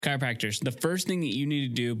Chiropractors, the first thing that you need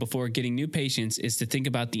to do before getting new patients is to think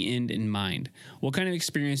about the end in mind. What kind of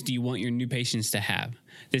experience do you want your new patients to have?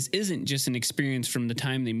 This isn't just an experience from the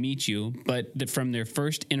time they meet you, but from their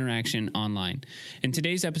first interaction online. In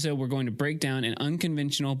today's episode, we're going to break down an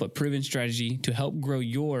unconventional but proven strategy to help grow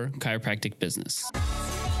your chiropractic business.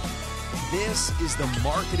 This is the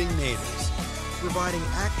Marketing Natives, providing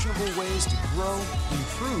actionable ways to grow,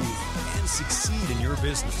 improve, and succeed in your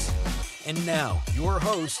business. And now, your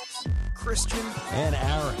hosts, Christian and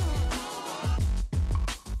Aaron.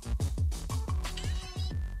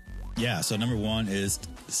 Yeah, so number one is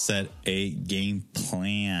set a game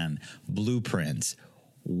plan, blueprints.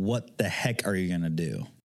 What the heck are you going to do?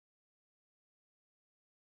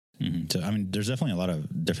 So, I mean, there's definitely a lot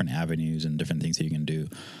of different avenues and different things that you can do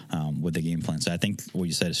with the game plan. So I think what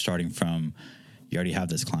you said is starting from you already have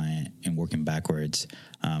this client and working backwards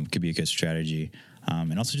could be a good strategy.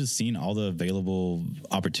 And also just seeing all the available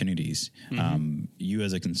opportunities. You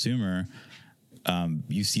as a consumer,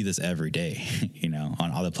 you see this every day, you know,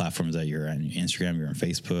 on all the platforms that you're on. Instagram, you're on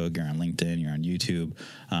Facebook, you're on LinkedIn, you're on YouTube.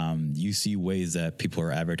 You see ways that people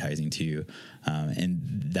are advertising to you. And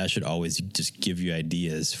that should always just give you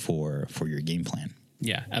ideas for your game plan.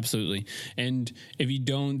 Yeah, absolutely. And if you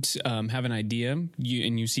don't have an idea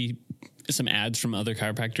you see some ads from other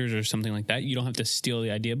chiropractors or something like that, you don't have to steal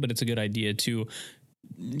the idea, but it's a good idea to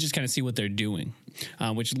just kind of see what they're doing,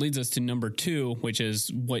 which leads us to number two, which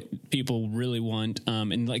is what people really want.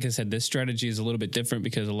 And like I said, this strategy is a little bit different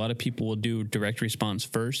because a lot of people will do direct response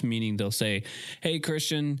first, meaning they'll say, hey,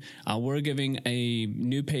 Christian, we're giving a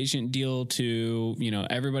new patient deal to,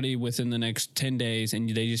 everybody within the next 10 days. And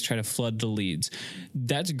they just try to flood the leads.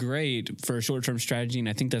 That's great for a short-term strategy. And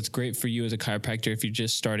I think that's great for you as a chiropractor if you're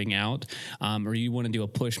just starting out, or you want to do a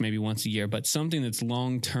push maybe once a year, but something that's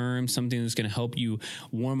long-term, something that's going to help you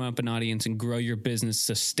warm up an audience and grow your business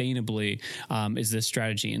sustainably is this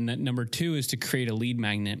strategy. And that number two is to create a lead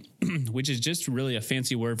magnet, which is just really a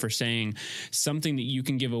fancy word for saying something that you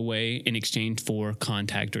can give away in exchange for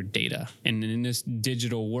contact or data. And in this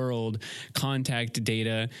digital world, contact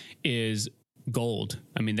data is gold.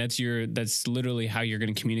 I mean, that's literally how you're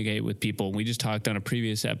going to communicate with people. We just talked on a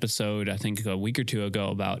previous episode, I think a week or two ago,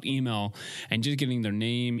 about email and just getting their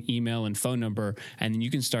name, email, and phone number. And then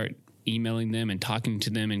you can start emailing them and talking to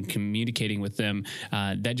them and communicating with them.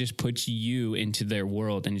 That just puts you into their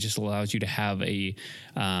world and it just allows you to have a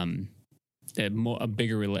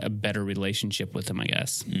better relationship with them, I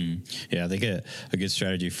guess. Yeah, I think a good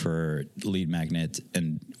strategy for lead magnets.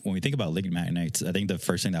 And when we think about lead magnets, I think the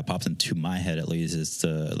first thing that pops into my head, at least, is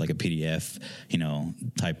like a PDF,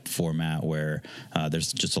 type format where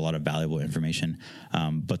there's just a lot of valuable information.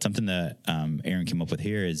 But something that Aaron came up with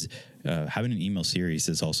here is having an email series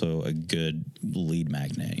is also a good lead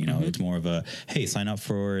magnet. It's more of a, hey, sign up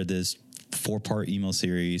for this 4-part email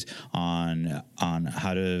series on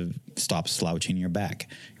how to stop slouching your back.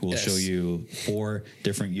 We'll show you 4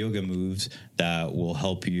 different yoga moves that will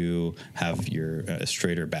help you have your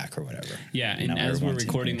straighter back or whatever. Yeah, and as we're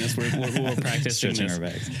recording this, we're practicing this. Our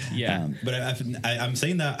backs. Yeah. But I'm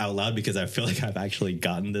saying that out loud because I feel like I've actually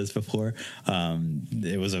gotten this before.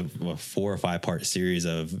 It was a 4 or 5-part series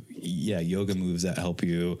of, yoga moves that help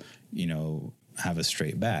you, have a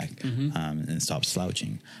straight back and stop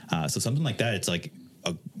slouching. So something like that, it's like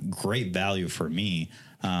a great value for me.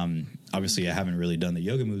 Obviously, I haven't really done the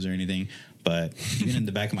yoga moves or anything, but even in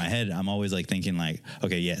the back of my head, I'm always like thinking like,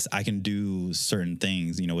 okay, yes, I can do certain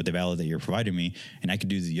things, with the value that you're providing me, and I could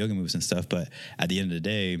do the yoga moves and stuff. But at the end of the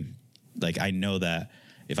day, like I know that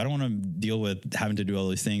if I don't want to deal with having to do all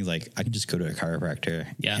these things, like I can just go to a chiropractor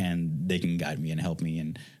and they can guide me and help me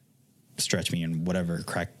and stretch me and whatever,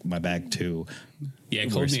 crack my back to. Yeah,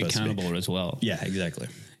 hold me accountable as well. Yeah, exactly.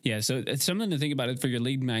 Yeah, so it's something to think about it for your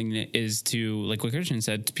lead magnet is to, like what Christian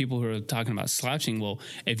said, to people who are talking about slouching. Well,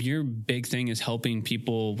 if your big thing is helping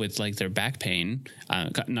people with like their back pain,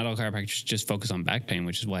 not all chiropractors just focus on back pain,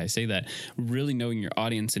 which is why I say that. Really knowing your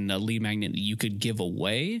audience and the lead magnet that you could give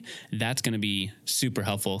away, that's going to be super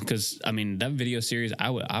helpful. Because I mean, that video series, I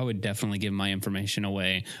would definitely give my information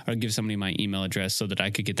away or give somebody my email address so that I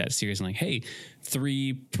could get that series and like, hey,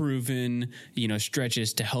 3 proven,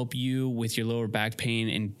 stretches to help you with your lower back pain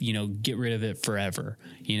and, get rid of it forever,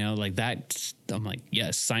 like that. I'm like,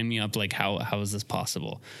 yes, sign me up. Like, how is this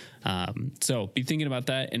possible? So be thinking about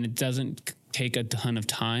that. And it doesn't take a ton of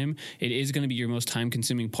time. It is going to be your most time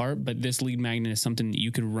consuming part, but this lead magnet is something that you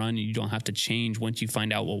could run and you don't have to change. Once you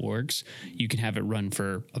find out what works, you can have it run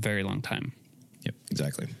for a very long time. Yep,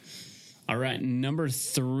 exactly. All right. Number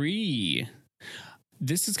 3,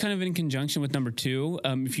 this is kind of in conjunction with number 2.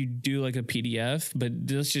 If you do like a PDF, but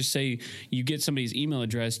let's just say you get somebody's email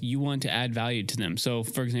address, you want to add value to them. So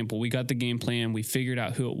for example, we got the game plan, we figured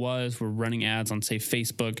out who it was, we're running ads on say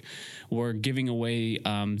Facebook, we're giving away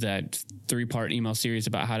that 3-part email series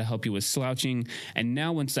about how to help you with slouching. And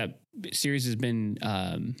now once that series has been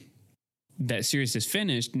that series is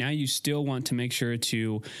finished, now you still want to make sure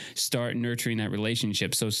to start nurturing that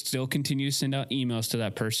relationship. So still continue to send out emails to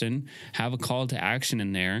that person, have a call to action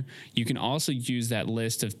in there. You can also use that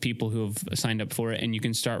list of people who have signed up for it, and you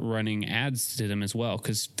can start running ads to them as well,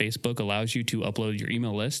 because Facebook allows you to upload your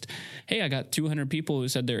email list. Hey, I got 200 people who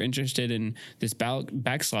said they're interested in this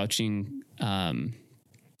back slouching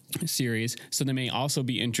series. So they may also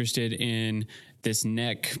be interested in this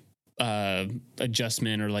neck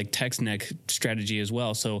adjustment or like text neck strategy as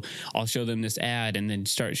well. So I'll show them this ad and then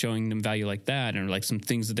start showing them value like that, and like some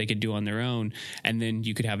things that they could do on their own. And then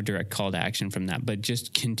you could have a direct call to action from that, but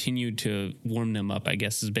just continue to warm them up, I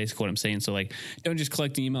guess is basically what I'm saying. So like, don't just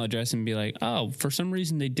collect the email address and be like, oh, for some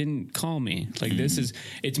reason they didn't call me. Like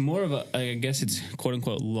it's more of a, I guess it's quote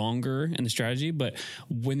unquote longer in the strategy, but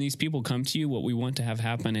when these people come to you, what we want to have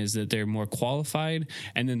happen is that they're more qualified,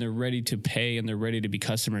 and then they're ready to pay and they're ready to be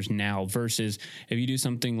customers now. Versus if you do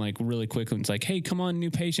something like really quick and it's like, hey, come on, new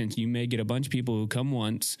patients, you may get a bunch of people who come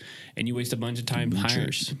once and you waste a bunch of time hiring.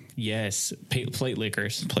 Yes, plate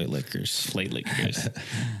lickers.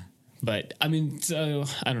 But I mean, so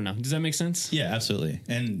I don't know. Does that make sense? Yeah, absolutely.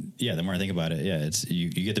 And yeah, the more I think about it, yeah, it's you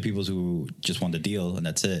get the people who just want the deal and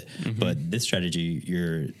that's it. Mm-hmm. But this strategy,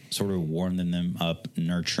 you're sort of warming them up,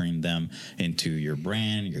 nurturing them into your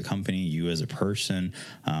brand, your company, you as a person.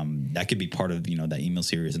 That could be part of, that email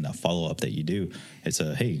series and that follow up that you do. It's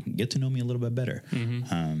hey, get to know me a little bit better.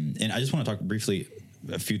 Mm-hmm. And I just want to talk briefly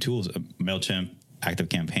a few tools: MailChimp,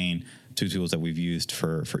 ActiveCampaign. 2 tools that we've used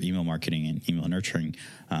for email marketing and email nurturing.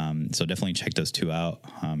 So definitely check those 2 out,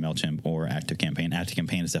 MailChimp or ActiveCampaign.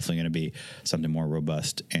 ActiveCampaign is definitely going to be something more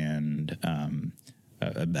robust and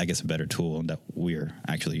I guess a better tool that we're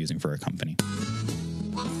actually using for our company.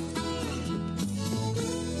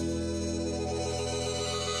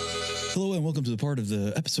 Hello and welcome to the part of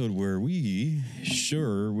the episode where we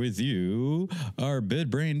share with you our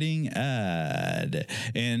bid branding ad.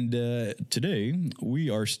 And today we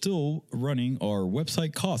are still running our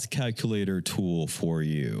website cost calculator tool for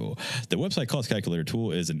you. The website cost calculator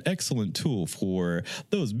tool is an excellent tool for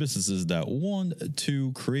those businesses that want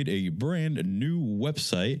to create a brand new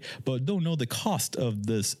website but don't know the cost of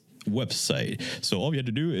this website. So all you have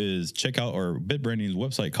to do is check out our Bit Branding's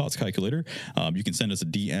website cost calculator. You can send us a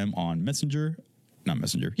DM on Messenger.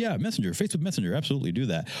 Facebook Messenger. Absolutely do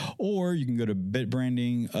that. Or you can go to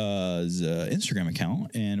BitBranding's Instagram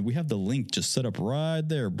account, and we have the link just set up right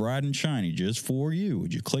there, bright and shiny, just for you.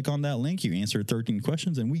 You click on that link, you answer 13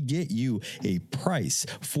 questions, and we get you a price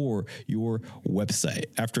for your website.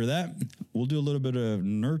 After that, we'll do a little bit of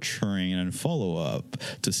nurturing and follow up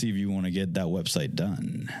to see if you want to get that website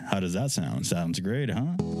done. How does that sound? Sounds great,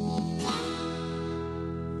 huh?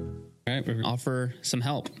 All right, we're going to offer some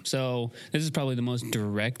help. So this is probably the most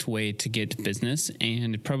direct way to get business,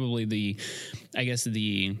 and probably the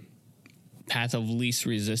path of least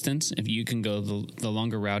resistance if you can go the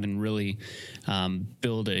longer route and really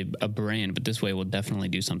build a brand. But this way will definitely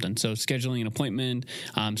do something. So scheduling an appointment,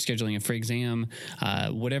 scheduling a free exam,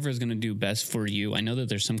 whatever is going to do best for you. I know that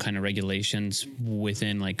there's some kind of regulations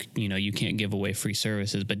within, like, you can't give away free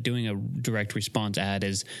services, but doing a direct response ad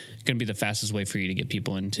is going to be the fastest way for you to get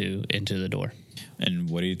people into the door. And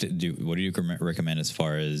what do you recommend as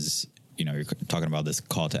far as, you're talking about this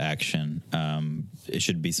call to action? It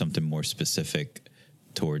should be something more specific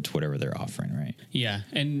towards whatever they're offering, right? Yeah.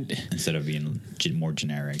 And instead of being more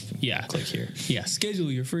generic, click here. Yeah.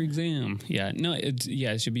 Schedule your free exam. Yeah. No,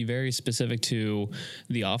 it should be very specific to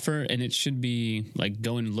the offer, and it should be like,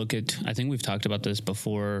 go and look at, I think we've talked about this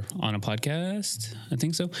before on a podcast. I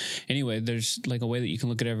think so. Anyway, there's like a way that you can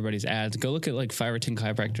look at everybody's ads. Go look at like 5 or 10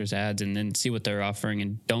 chiropractors ads and then see what they're offering,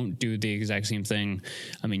 and don't do the exact same thing.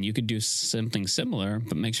 I mean, you could do something similar,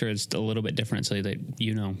 but make sure it's a little bit different so that,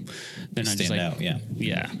 they're not stand just like, out. Yeah.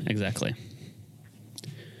 Yeah, exactly.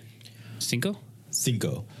 Cinco.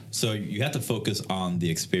 So you have to focus on the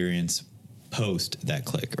experience post that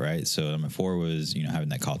click, right? So number 4 was, having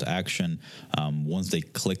that call to action. Once they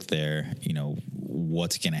click there,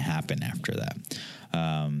 what's going to happen after that?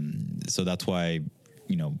 So that's why,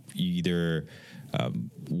 you either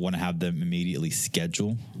want to have them immediately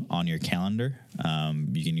schedule on your calendar.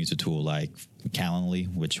 You can use a tool like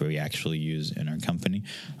Calendly, which we actually use in our company.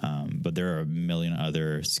 But there are a million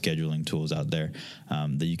other scheduling tools out there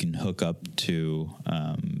that you can hook up to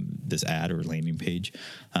this ad or landing page.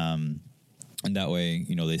 And that way,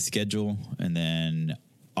 they schedule, and then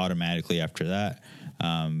automatically after that,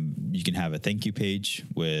 you can have a thank you page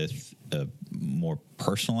with a more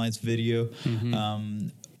personalized video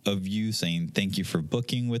of you saying thank you for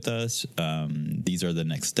booking with us. These are the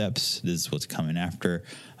next steps. This is what's coming after,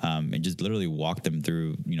 and just literally walk them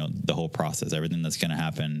through, the whole process, everything that's going to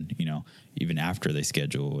happen, even after they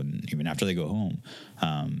schedule and even after they go home.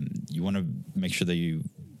 You want to make sure that you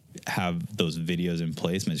have those videos in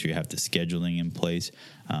place, make sure you have the scheduling in place,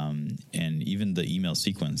 and even the email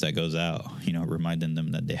sequence that goes out, reminding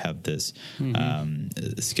them that they have this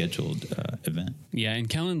scheduled event. Yeah, and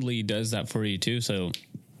Calendly does that for you too. So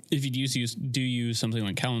if you use something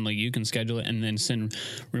like Calendly, you can schedule it and then send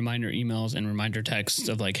reminder emails and reminder texts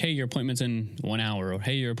of like, hey, your appointment's in 1 hour, or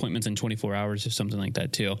hey, your appointment's in 24 hours, or something like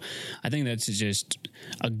that too. I think that's just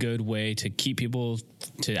a good way to keep people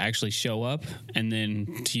to actually show up. And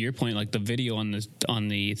then to your point, like the video on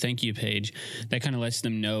the thank you page, that kind of lets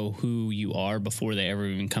them know who you are before they ever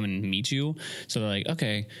even come and meet you. So they're like,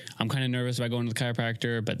 okay, I'm kind of nervous about going to the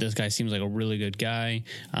chiropractor, but this guy seems like a really good guy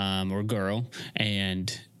or girl,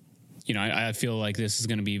 and I feel like this is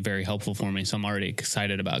going to be very helpful for me. So I'm already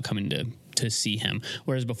excited about coming to see him.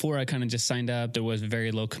 Whereas before I kind of just signed up, there was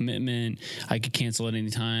very low commitment. I could cancel at any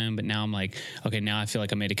time. But now I'm like, okay, now I feel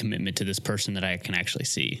like I made a commitment to this person that I can actually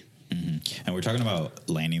see. Mm-hmm. And we're talking about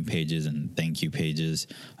landing pages and thank you pages.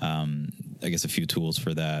 I guess a few tools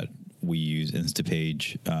for that. We use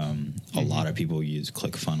Instapage. A lot of people use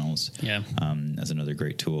ClickFunnels. Yeah. As another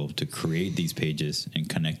great tool to create these pages and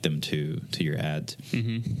connect them to your ads.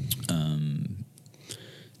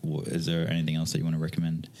 Is there anything else that you want to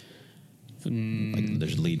recommend? Like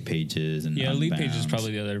there's lead pages and Unbounce. Lead pages is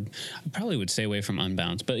probably the other. I probably would stay away from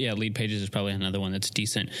Unbounce, but yeah, lead pages is probably another one that's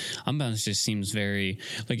decent. Unbounce just seems very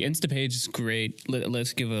like Instapage is great.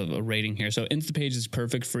 Let's give a rating here. So Instapage is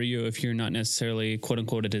perfect for you if you're not necessarily quote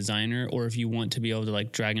unquote a designer, or if you want to be able to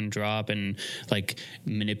like drag and drop and like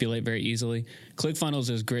manipulate very easily. ClickFunnels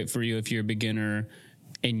is great for you if you're a beginner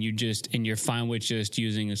and you're fine with just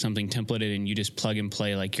using something templated and you just plug and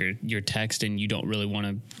play like your text and you don't really want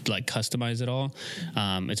to like customize it all.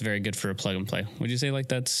 It's very good for a plug and play. Would you say like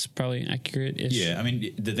that's probably accurate-ish? Yeah. I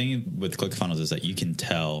mean, the thing with ClickFunnels is that you can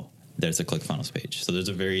tell there's a ClickFunnels page. So there's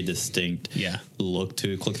a very distinct look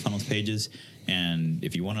to ClickFunnels pages. And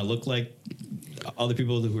if you want to look like other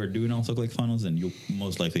people who are doing also ClickFunnels, then you'll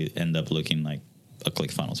most likely end up looking like a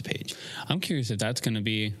ClickFunnels page. I'm curious if that's going to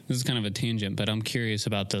be, this is kind of a tangent, but I'm curious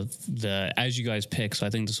about the as you guys pick, so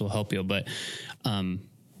I think this will help you, but I'm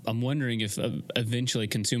wondering if eventually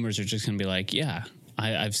consumers are just going to be like, yeah,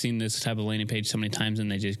 I've seen this type of landing page so many times,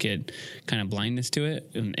 and they just get kind of blindness to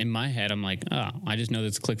it. In my head, I'm like, I just know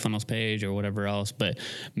that's a ClickFunnels page or whatever else, but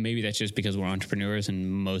maybe that's just because we're entrepreneurs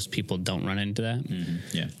and most people don't run into that.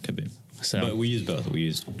 Mm-hmm. Yeah, could be. So, but we use both. We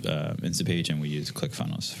use Instapage and we use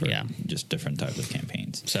ClickFunnels for just different types of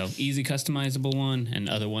campaigns. So easy customizable one, and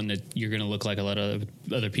other one that you're going to look like a lot of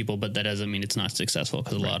other people, but that doesn't mean it's not successful,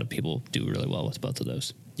 because a lot of people do really well with both of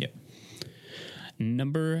those. Yep.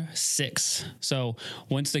 Number 6. So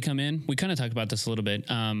once they come in, we kind of talked about this a little bit.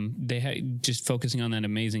 Just focusing on that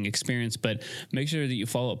amazing experience, but make sure that you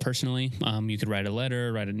follow up personally. You could write a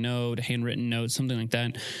letter, write a note, a handwritten note, something like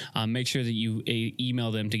that. Make sure that you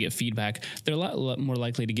email them to get feedback. They're a lot more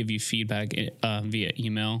likely to give you feedback via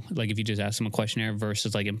email. Like if you just ask them a questionnaire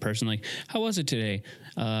versus like in person, like, how was it today?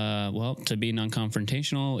 Well, to be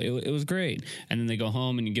non-confrontational, it was great. And then they go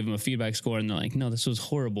home and you give them a feedback score and they're like, no, this was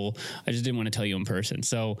horrible. I just didn't want to tell you in person.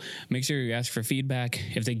 So make sure you ask for feedback.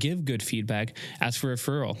 If they give good feedback, ask for a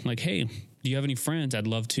referral. Like, hey, do you have any friends? I'd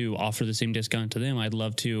love to offer the same discount to them. I'd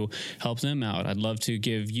love to help them out. I'd love to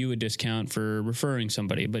give you a discount for referring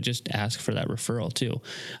somebody, but just ask for that referral too.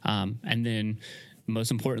 And then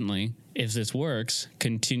most importantly, if this works,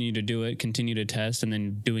 continue to do it, continue to test, and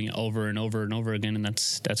then doing it over and over and over again. And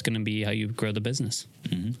that's going to be how you grow the business.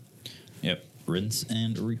 Mm-hmm. Yep. Rinse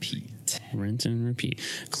and repeat. Rinse and repeat.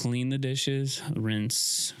 Clean the dishes,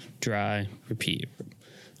 rinse, dry, repeat.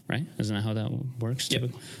 Right? Isn't that how that works?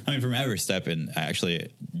 Yep. I mean, from every step, and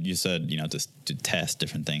actually, you said, to test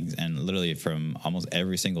different things. And literally from almost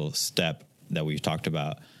every single step that we've talked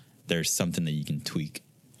about, there's something that you can tweak,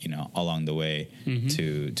 along the way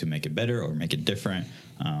to make it better or make it different,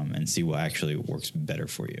 and see what actually works better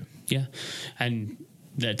for you. Yeah. And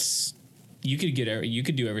that's... You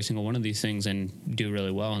could do every single one of these things and do really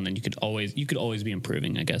well, and then you could always be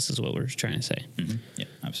improving, I guess is what we're trying to say. Mm-hmm. Yeah,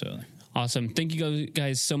 absolutely. Awesome. Thank you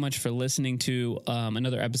guys so much for listening to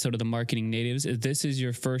another episode of the Marketing Natives. If this is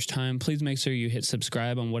your first time, please make sure you hit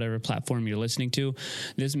subscribe on whatever platform you're listening to.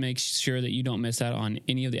 This makes sure that you don't miss out on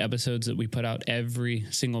any of the episodes that we put out every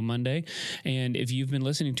single Monday. And if you've been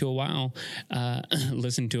listening to a while,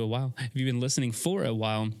 if you've been listening for a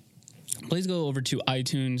while, please go over to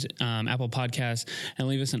iTunes, Apple Podcasts, and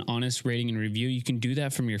leave us an honest rating and review. You can do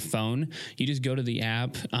that from your phone. You just go to the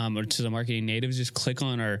app or to the Marketing Natives, just click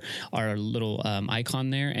on our little icon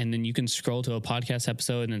there, and then you can scroll to a podcast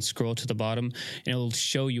episode and then scroll to the bottom, and it'll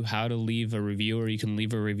show you how to leave a review, or you can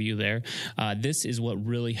leave a review there. This is what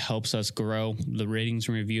really helps us grow. The ratings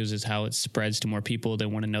and reviews is how it spreads to more people. They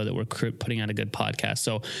want to know that we're putting out a good podcast.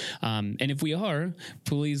 So, and if we are,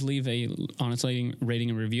 please leave a honest rating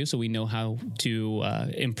and review so we know how to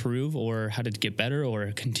improve or how to get better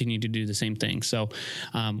or continue to do the same thing. So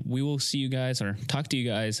we will see you guys or talk to you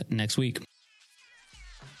guys next week.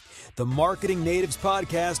 The Marketing Natives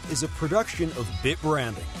podcast is a production of Bit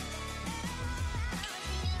Branding.